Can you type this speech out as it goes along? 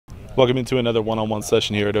Welcome into another one-on-one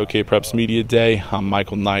session here at OKPreps Media Day. I'm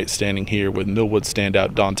Michael Knight, standing here with Millwood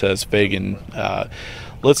standout Dontez Fagan.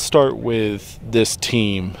 Let's start with this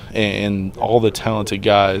team and all the talented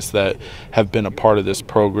guys that have been a part of this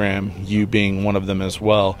program, you being one of them as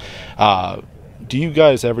well. Do you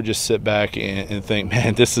guys ever just sit back and think,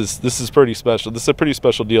 man, this is pretty special? This is a pretty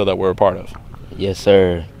special deal that we're a part of. Yes,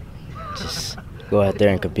 sir. Just go out there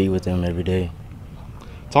and compete with them every day.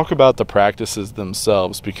 Talk about the practices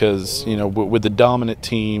themselves, because with the dominant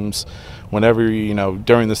teams, whenever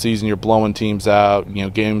during the season you're blowing teams out,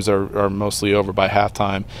 games are mostly over by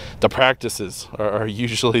halftime. The practices are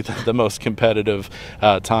usually the most competitive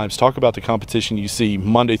times. Talk about the competition you see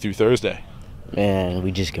Monday through Thursday. Man,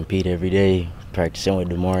 we just compete every day. Practicing with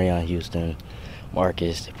Demarion, Houston,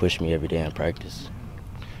 Marcus, they push me every day in practice.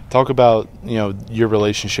 Talk about your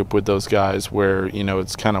relationship with those guys, where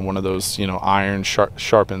it's kind of one of those iron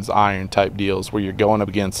sharpens iron type deals, where you're going up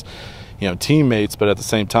against teammates, but at the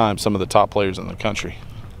same time some of the top players in the country.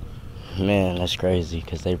 Man, that's crazy,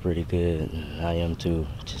 because they're pretty good, and I am too.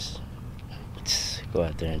 Just go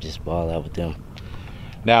out there and just ball out with them.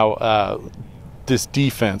 Now, this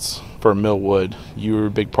defense for Millwood, you were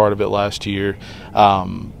a big part of it last year.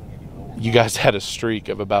 You guys had a streak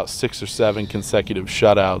of about 6 or 7 consecutive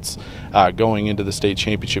shutouts going into the state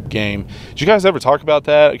championship game. Did you guys ever talk about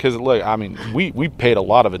that? Because, look, I mean, we paid a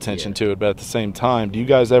lot of attention to it, but at the same time, do you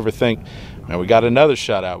guys ever think, man, we got another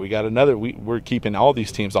shutout, we're keeping all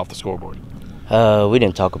these teams off the scoreboard? We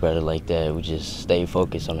didn't talk about it like that. We just stayed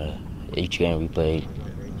focused on each game we played.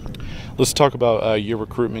 Let's talk about your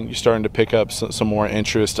recruitment. You're starting to pick up some more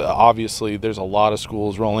interest. Obviously, there's a lot of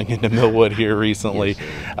schools rolling into Millwood here recently.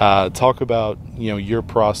 Yes, talk about your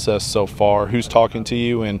process so far. Who's talking to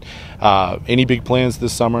you, and any big plans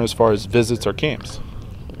this summer as far as visits or camps?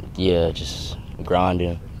 Yeah, just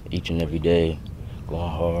grinding each and every day,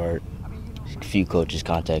 going hard. A few coaches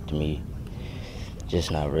contacted me,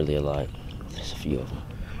 just not really a lot, just a few of them.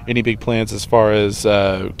 Any big plans as far as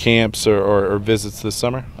camps or visits this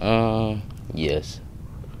summer? Yes.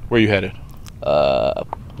 Where are you headed?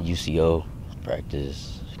 UCO,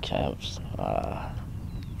 practice, camps.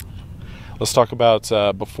 Let's talk about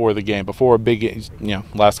before the game, before a big,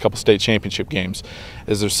 last couple state championship games.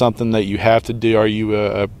 Is there something that you have to do? Are you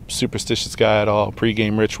a superstitious guy at all,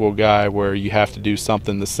 pregame ritual guy, where you have to do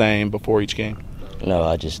something the same before each game? No,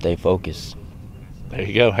 I just stay focused. There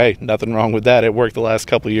you go. Hey, nothing wrong with that. It worked the last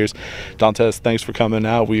couple of years. Dontez, thanks for coming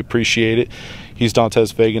out. We appreciate it. He's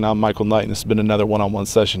Dontez Fagan. I'm Michael Knight, and this has been another one-on-one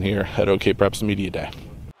session here at OKPreps Media Day.